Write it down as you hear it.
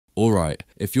Alright,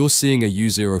 if you're seeing a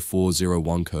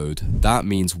U0401 code, that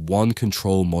means one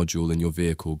control module in your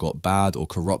vehicle got bad or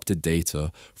corrupted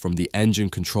data from the engine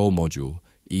control module,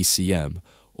 ECM,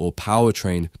 or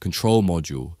powertrain control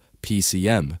module,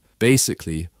 PCM.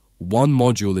 Basically, one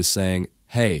module is saying,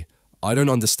 hey, I don't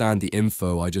understand the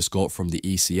info I just got from the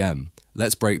ECM.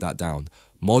 Let's break that down.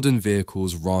 Modern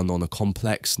vehicles run on a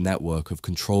complex network of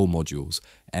control modules: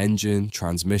 engine,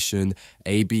 transmission,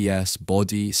 ABS,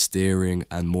 body, steering,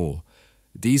 and more.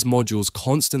 These modules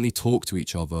constantly talk to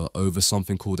each other over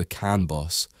something called a CAN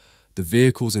bus, the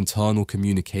vehicle's internal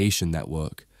communication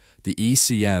network. The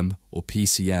ECM, or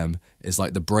PCM, is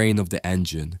like the brain of the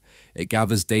engine. It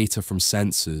gathers data from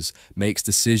sensors, makes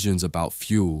decisions about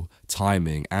fuel,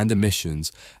 timing, and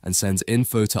emissions, and sends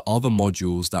info to other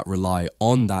modules that rely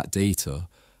on that data,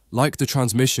 like the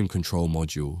transmission control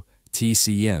module,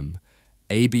 TCM,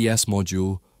 ABS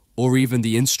module, or even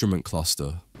the instrument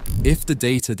cluster. If the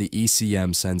data the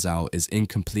ECM sends out is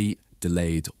incomplete,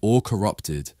 delayed, or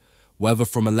corrupted, whether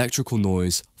from electrical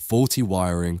noise, faulty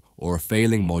wiring, or a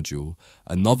failing module,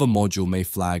 another module may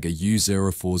flag a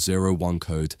U0401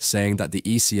 code saying that the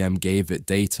ECM gave it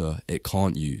data it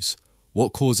can't use.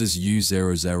 What causes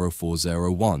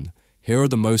U00401? Here are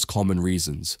the most common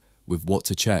reasons, with what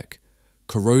to check: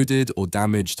 corroded or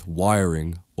damaged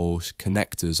wiring or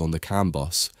connectors on the CAN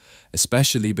bus,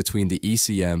 especially between the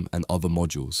ECM and other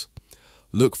modules.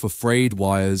 Look for frayed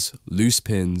wires, loose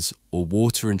pins, or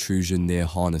water intrusion near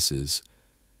harnesses.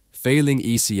 Failing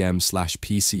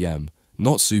ECM/PCM,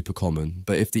 not super common,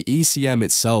 but if the ECM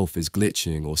itself is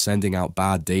glitching or sending out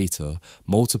bad data,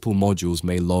 multiple modules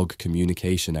may log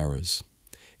communication errors.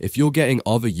 If you're getting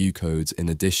other U codes in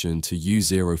addition to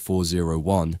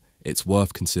U0401, it's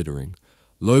worth considering.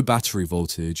 Low battery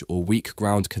voltage or weak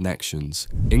ground connections.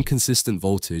 Inconsistent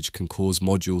voltage can cause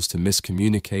modules to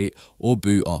miscommunicate or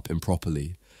boot up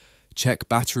improperly. Check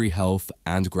battery health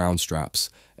and ground straps,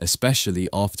 especially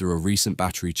after a recent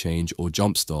battery change or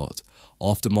jump start.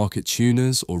 Aftermarket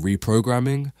tuners or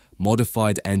reprogramming,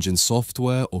 modified engine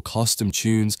software, or custom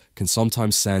tunes can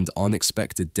sometimes send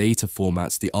unexpected data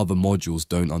formats the other modules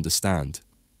don't understand.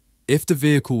 If the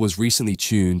vehicle was recently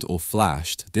tuned or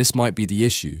flashed, this might be the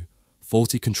issue.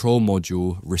 Faulty control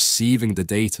module receiving the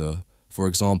data, for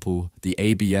example, the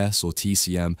ABS or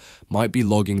TCM, might be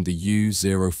logging the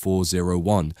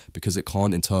U0401 because it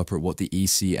can't interpret what the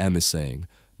ECM is saying,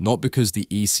 not because the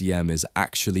ECM is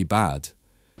actually bad.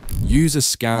 Use a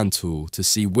scan tool to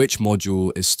see which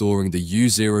module is storing the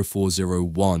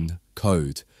U0401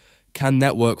 code. CAN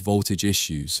network voltage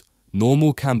issues.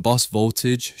 Normal CAN bus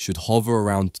voltage should hover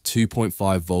around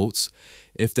 2.5 volts.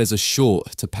 If there's a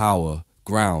short to power,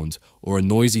 ground, or a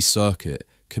noisy circuit,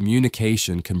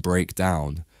 communication can break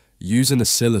down. Use an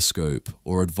oscilloscope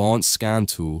or advanced scan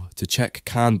tool to check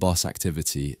CAN bus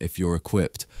activity if you're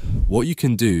equipped. What you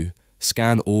can do: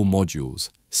 scan all modules,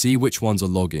 see which ones are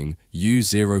logging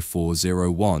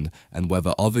U0401 and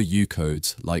whether other U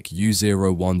codes like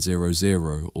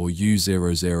U0100 or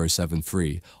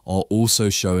U0073 are also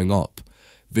showing up.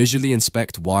 Visually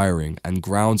inspect wiring and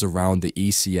grounds around the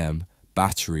ECM,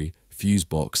 battery, fuse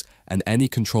box, and any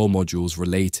control modules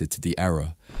related to the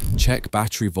error. Check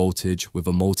battery voltage with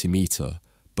a multimeter,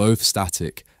 both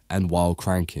static and while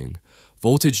cranking.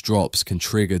 Voltage drops can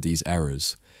trigger these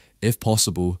errors. If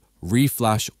possible,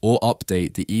 reflash or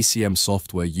update the ECM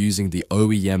software using the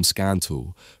OEM scan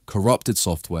tool. Corrupted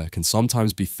software can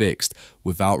sometimes be fixed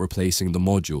without replacing the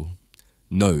module.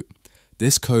 Note: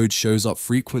 this code shows up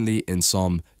frequently in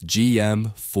some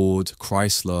GM, Ford,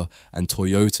 Chrysler, and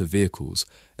Toyota vehicles,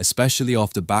 especially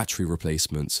after battery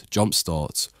replacements, jump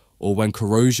starts, or when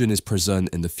corrosion is present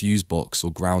in the fuse box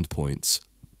or ground points.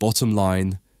 Bottom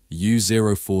line,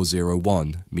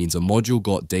 U0401 means a module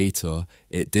got data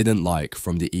it didn't like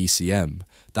from the ECM.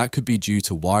 That could be due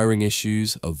to wiring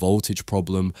issues, a voltage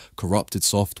problem, corrupted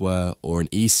software, or an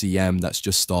ECM that's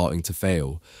just starting to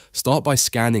fail. Start by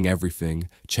scanning everything,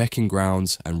 checking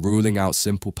grounds, and ruling out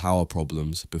simple power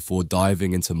problems before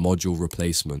diving into module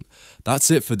replacement.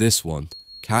 That's it for this one.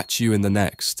 Catch you in the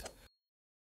next.